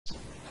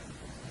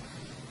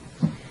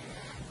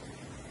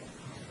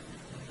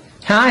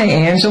Hi,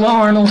 Angela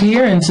Arnold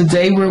here, and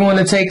today we're going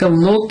to take a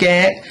look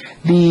at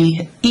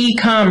the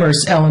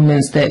e-commerce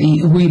elements that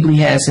Weebly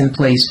has in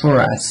place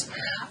for us.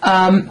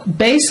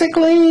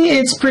 Basically,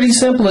 it's pretty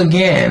simple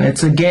again.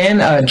 It's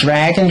again a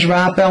drag and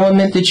drop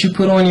element that you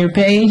put on your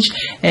page,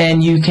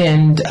 and you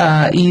can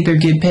either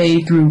get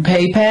paid through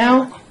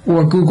PayPal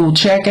or Google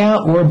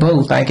Checkout or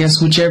both, I guess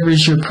whichever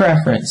is your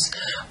preference.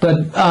 But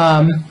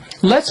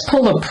let's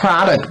pull a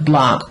product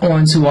block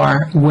onto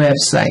our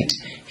website.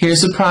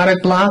 Here's a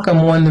product block. I'm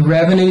on the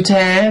Revenue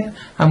tab.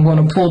 I'm going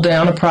to pull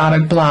down a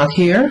product block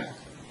here.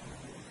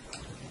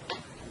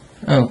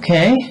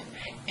 Okay.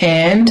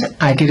 And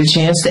I get a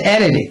chance to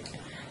edit it.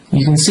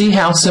 You can see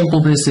how simple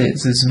this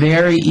is. It's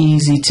very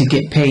easy to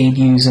get paid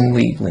using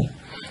Weebly.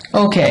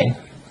 Okay.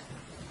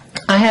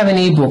 I have an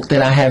ebook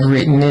that I have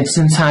written. It's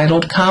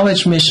entitled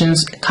College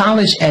Admissions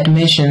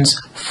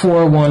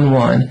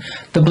 411,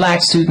 The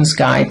Black Student's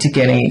Guide to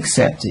Getting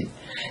Accepted.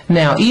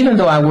 Now, even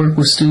though I work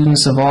with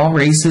students of all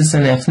races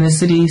and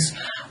ethnicities,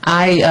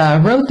 I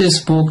wrote this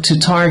book to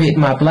target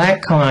my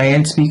black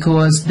clients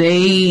because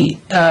they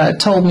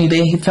told me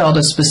they felt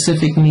a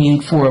specific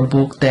need for a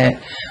book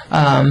that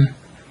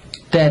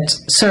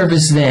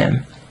serviced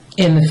them,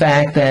 in the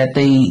fact that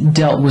they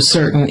dealt with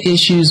certain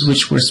issues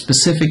which were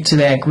specific to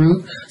that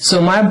group.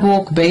 So my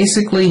book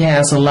basically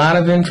has a lot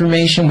of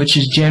information which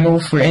is general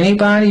for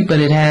anybody, but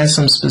it has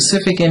some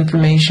specific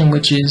information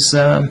which is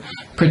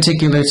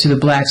particular to the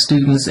black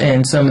students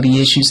and some of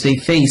the issues they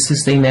face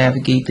as they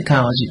navigate the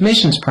college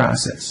admissions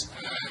process.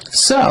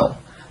 So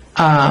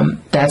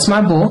that's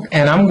my book,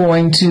 and I'm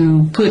going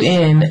to put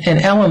in an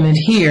element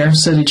here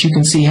so that you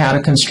can see how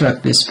to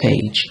construct this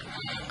page.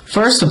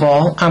 First of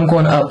all, I'm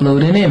going to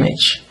upload an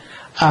image.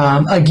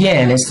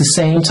 Again, it's the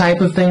same type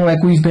of thing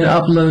like we've been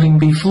uploading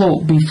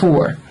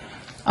before.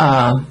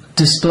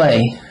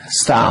 Display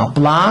style,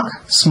 block,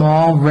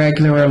 small,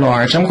 regular, or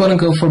large. I'm going to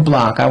go for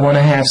block. I want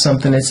to have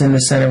something that's in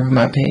the center of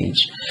my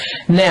page.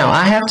 Now,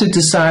 I have to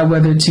decide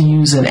whether to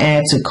use an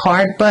add to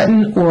cart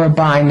button or a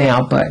buy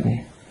now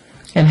button.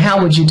 And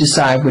how would you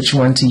decide which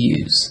one to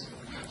use?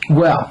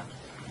 Well,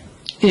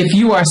 if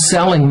you are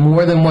selling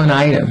more than one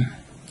item,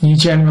 you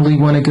generally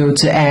want to go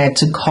to add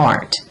to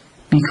cart,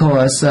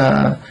 because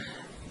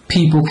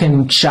people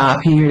can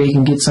shop here, they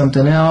can get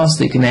something else,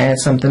 they can add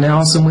something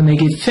else, and when they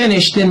get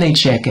finished, then they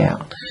check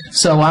out.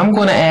 So I'm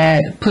going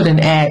to put an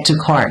add to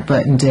cart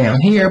button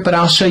down here, but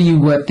I'll show you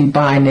what the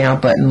buy now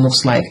button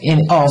looks like.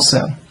 And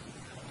also,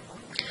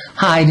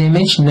 hide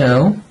image,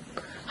 no.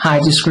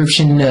 Hide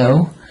description,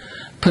 no.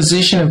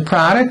 Position of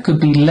product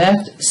could be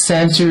left,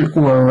 centered,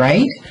 or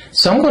right.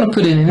 So I'm going to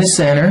put it in the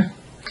center.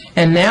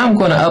 And now I'm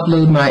going to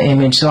upload my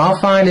image. So I'll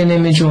find an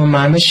image on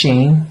my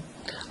machine.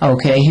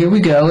 Okay, here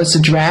we go. It's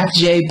a draft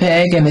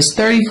JPEG, and it's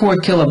 34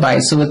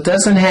 kilobytes, so it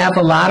doesn't have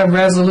a lot of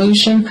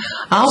resolution.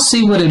 I'll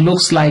see what it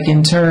looks like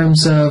in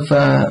terms of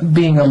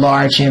being a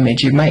large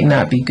image. It might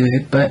not be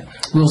good, but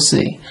we'll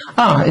see.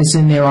 Ah, it's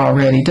in there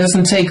already. It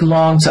doesn't take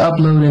long to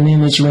upload an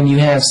image when you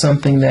have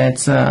something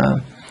that's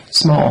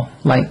small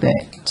like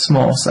that,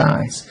 small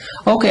size.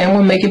 Okay, I'm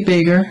going to make it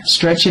bigger,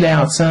 stretch it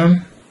out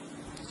some.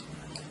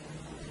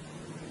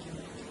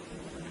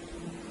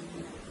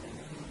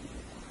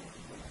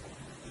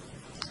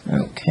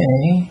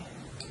 Okay,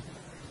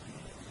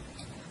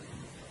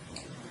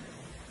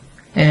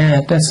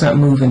 and that's not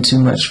moving too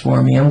much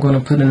for me. I'm going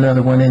to put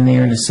another one in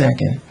there in a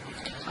second.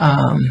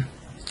 I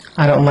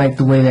don't like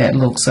the way that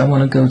looks. I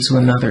want to go to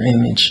another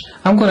image.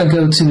 I'm going to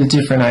go to the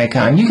different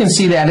icon. You can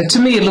see that. To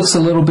me, it looks a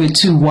little bit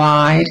too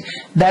wide.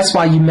 That's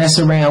why you mess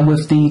around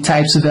with the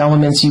types of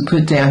elements you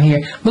put down here.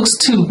 It looks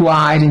too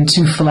wide and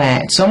too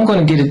flat. So I'm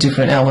going to get a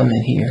different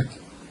element here.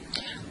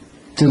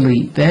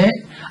 Delete that.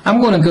 I'm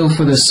going to go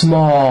for the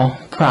small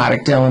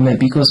product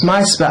element because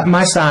my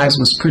size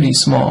was pretty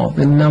small,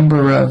 the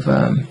number of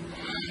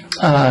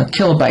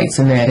kilobytes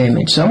in that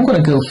image. So I'm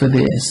going to go for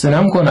this, and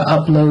I'm going to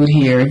upload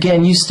here.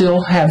 Again, you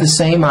still have the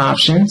same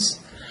options.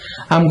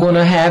 I'm going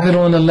to have it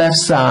on the left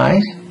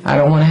side. I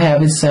don't want to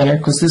have it centered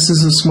because this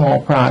is a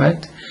small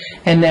product.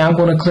 And now I'm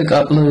going to click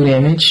upload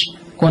image.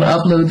 I'm going to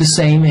upload the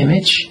same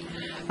image.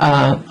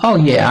 Oh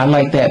yeah, I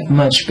like that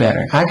much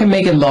better. I can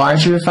make it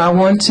larger if I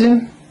want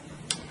to.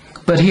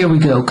 But here we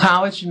go,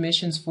 College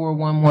Admissions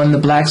 411, The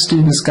Black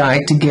Student's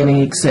Guide to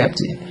Getting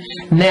Accepted.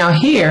 Now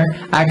here,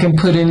 I can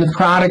put in the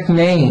product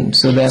name.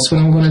 So that's what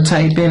I'm going to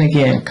type in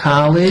again.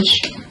 College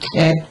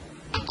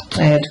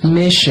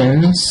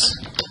Admissions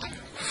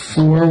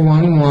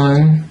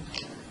 411,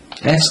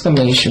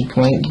 exclamation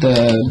point,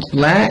 The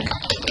Black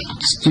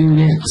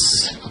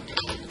Student's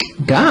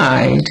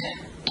Guide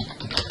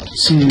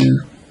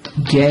to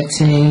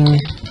Getting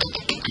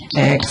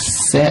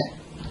Accepted.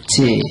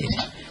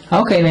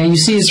 Okay, now you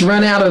see it's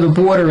run out of the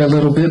border a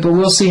little bit, but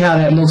we'll see how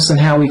that looks and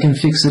how we can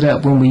fix it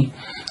up when we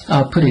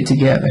put it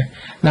together.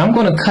 Now I'm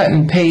going to cut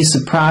and paste the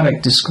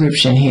product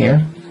description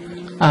here.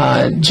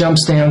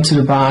 Jumps down to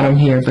the bottom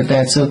here, but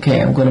that's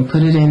okay. I'm going to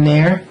put it in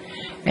there.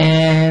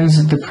 And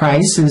the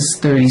price is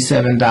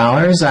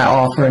 $37. I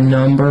offer a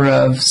number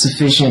of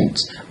sufficient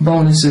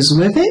bonuses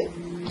with it.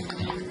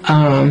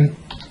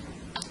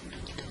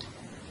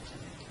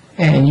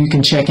 And you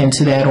can check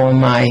into that on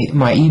my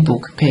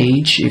ebook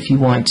page if you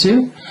want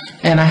to.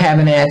 And I have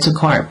an add to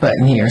cart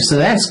button here, so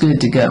that's good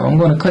to go. I'm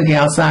going to click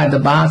outside the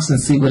box and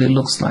see what it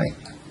looks like.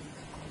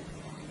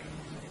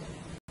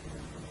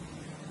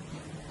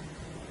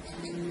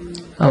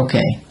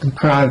 Okay, the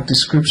product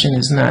description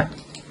is not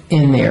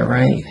in there,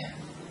 right?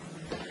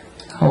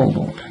 Hold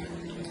on.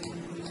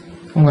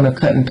 I'm going to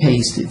cut and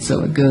paste it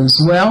so it goes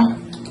well.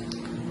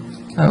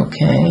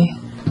 Okay,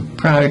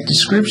 product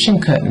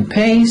description, cut and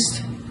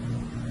paste.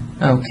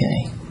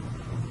 Okay,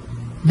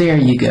 there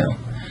you go.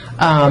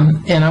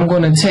 And I'm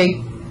going to take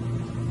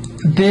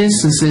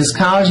this. It says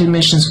College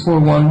Admissions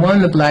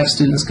 411, the Black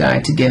Student's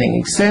Guide to Getting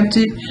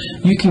Accepted.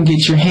 You can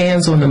get your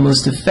hands on the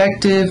most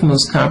effective,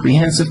 most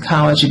comprehensive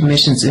college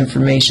admissions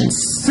information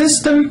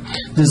system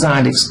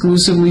designed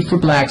exclusively for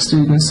Black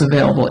students,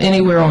 available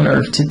anywhere on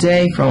earth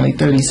today for only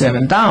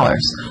 $37.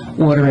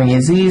 Ordering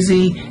is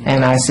easy,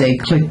 and I say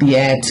click the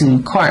add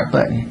to cart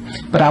button.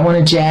 But I want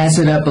to jazz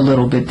it up a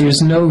little bit.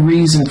 There's no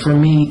reason for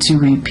me to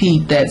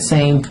repeat that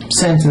same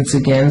sentence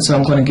again, so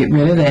I'm going to get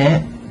rid of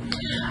that.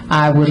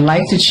 I would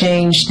like to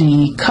change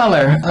the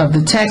color of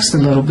the text a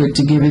little bit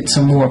to give it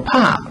some more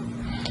pop.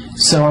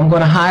 So I'm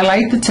going to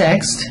highlight the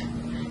text,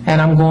 and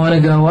I'm going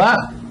to go up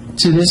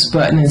to this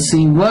button and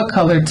see what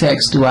color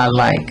text do I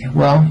like.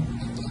 Well,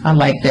 I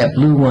like that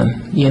blue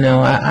one. You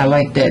know, I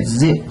like that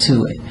zip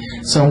to it.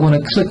 So I'm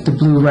going to click the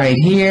blue right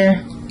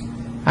here.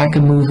 I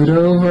can move it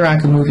over. I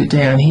can move it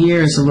down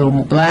here. It's a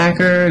little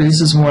blacker.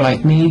 This is more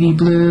like navy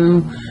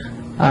blue.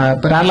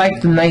 But I like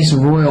the nice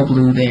royal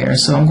blue there.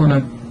 So I'm going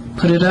to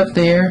put it up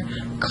there,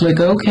 click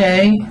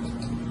OK,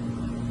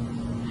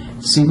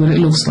 see what it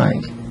looks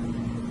like.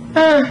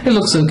 It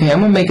looks okay.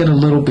 I'm going to make it a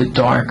little bit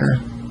darker.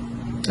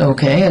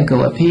 Okay, I go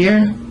up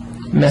here,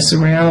 mess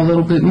around a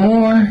little bit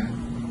more.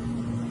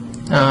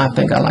 I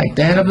think I like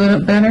that a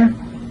bit better.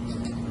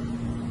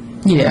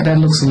 Yeah, that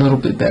looks a little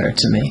bit better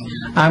to me.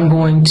 I'm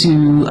going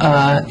to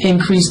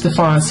increase the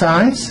font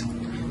size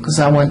because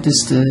I want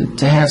this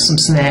to have some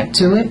snap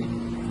to it.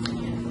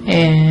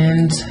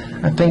 And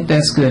I think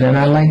that's good, and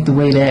I like the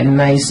way that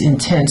nice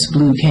intense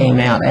blue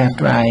came out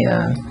after I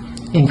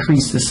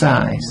increased the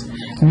size.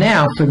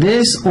 Now for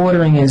this,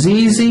 ordering is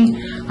easy.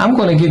 I'm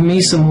going to give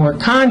me some more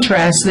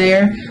contrast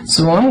there,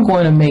 so I'm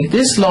going to make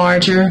this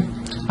larger.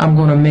 I'm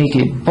going to make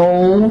it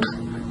bold.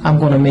 I'm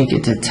going to make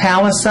it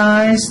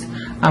italicized.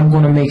 I'm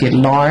going to make it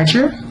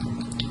larger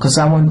because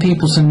I want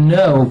people to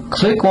know,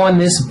 click on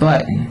this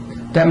button.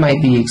 That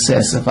might be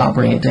excessive. I'll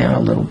bring it down a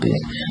little bit.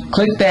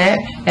 Click that,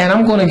 and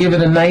I'm going to give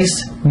it a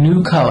nice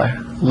new color,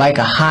 like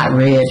a hot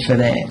red for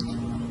that.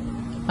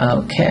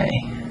 Okay,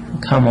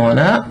 come on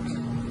up.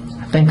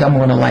 I think I'm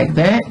going to like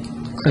that.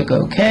 Click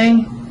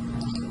OK.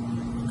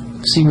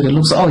 See what it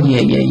looks like. Oh,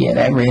 yeah.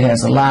 That red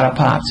has a lot of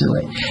pop to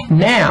it.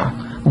 Now,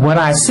 what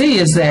I see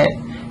is that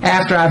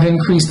after I've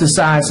increased the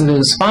size of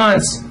those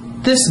fonts,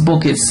 this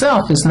book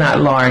itself is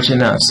not large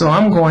enough. So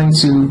I'm going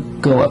to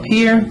go up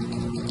here,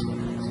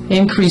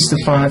 increase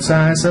the font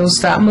size. So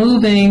stop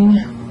moving.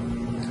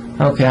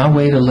 Okay, I'll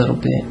wait a little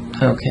bit.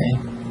 Okay.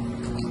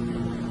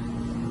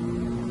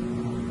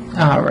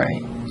 All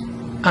right.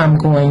 I'm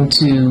going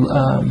to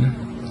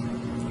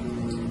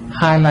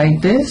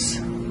highlight this.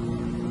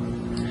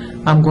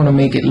 I'm going to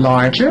make it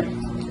larger.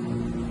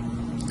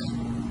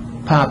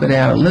 Pop it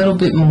out a little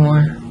bit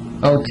more.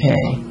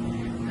 Okay.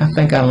 I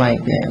think I like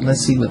that.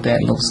 Let's see what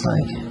that looks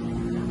like.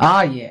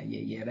 Ah, yeah,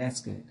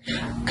 that's good.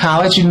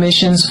 College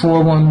Admissions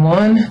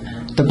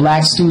 411, the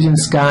Black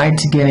Student's Guide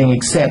to Getting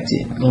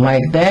Accepted.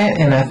 Like that,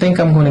 and I think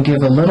I'm going to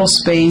give a little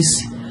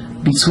space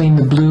between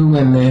the blue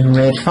and the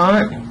red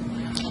font.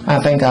 I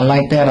think I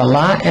like that a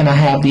lot, and I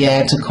have the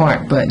Add to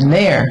Cart button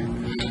there.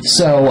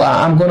 So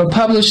I'm going to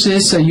publish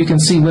this so you can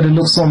see what it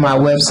looks on my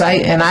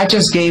website, and I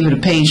just gave it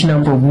a page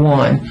number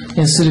 1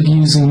 instead of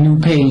using new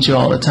page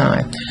all the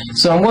time.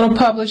 So I'm going to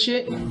publish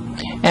it,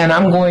 and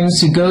I'm going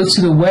to go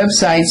to the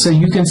website so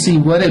you can see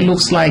what it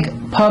looks like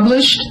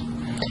published.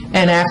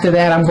 And after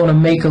that, I'm going to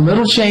make a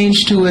little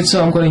change to it,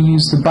 so I'm going to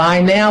use the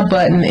Buy Now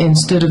button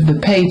instead of the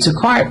Pay to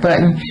Cart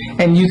button,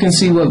 and you can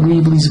see what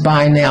Weebly's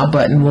Buy Now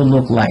button will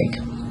look like.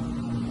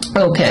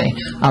 Okay,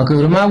 I'll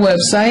go to my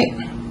website.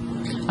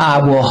 I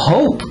will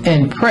hope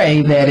and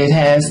pray that it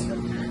has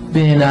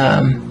been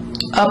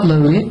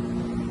uploaded.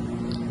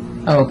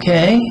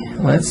 Okay,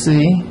 let's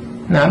see.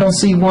 Now, I don't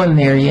see one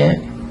there yet.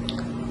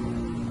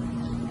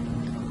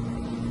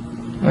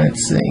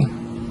 Let's see.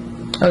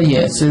 Oh yeah,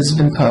 it says it's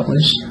been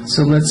published.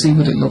 So let's see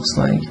what it looks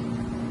like.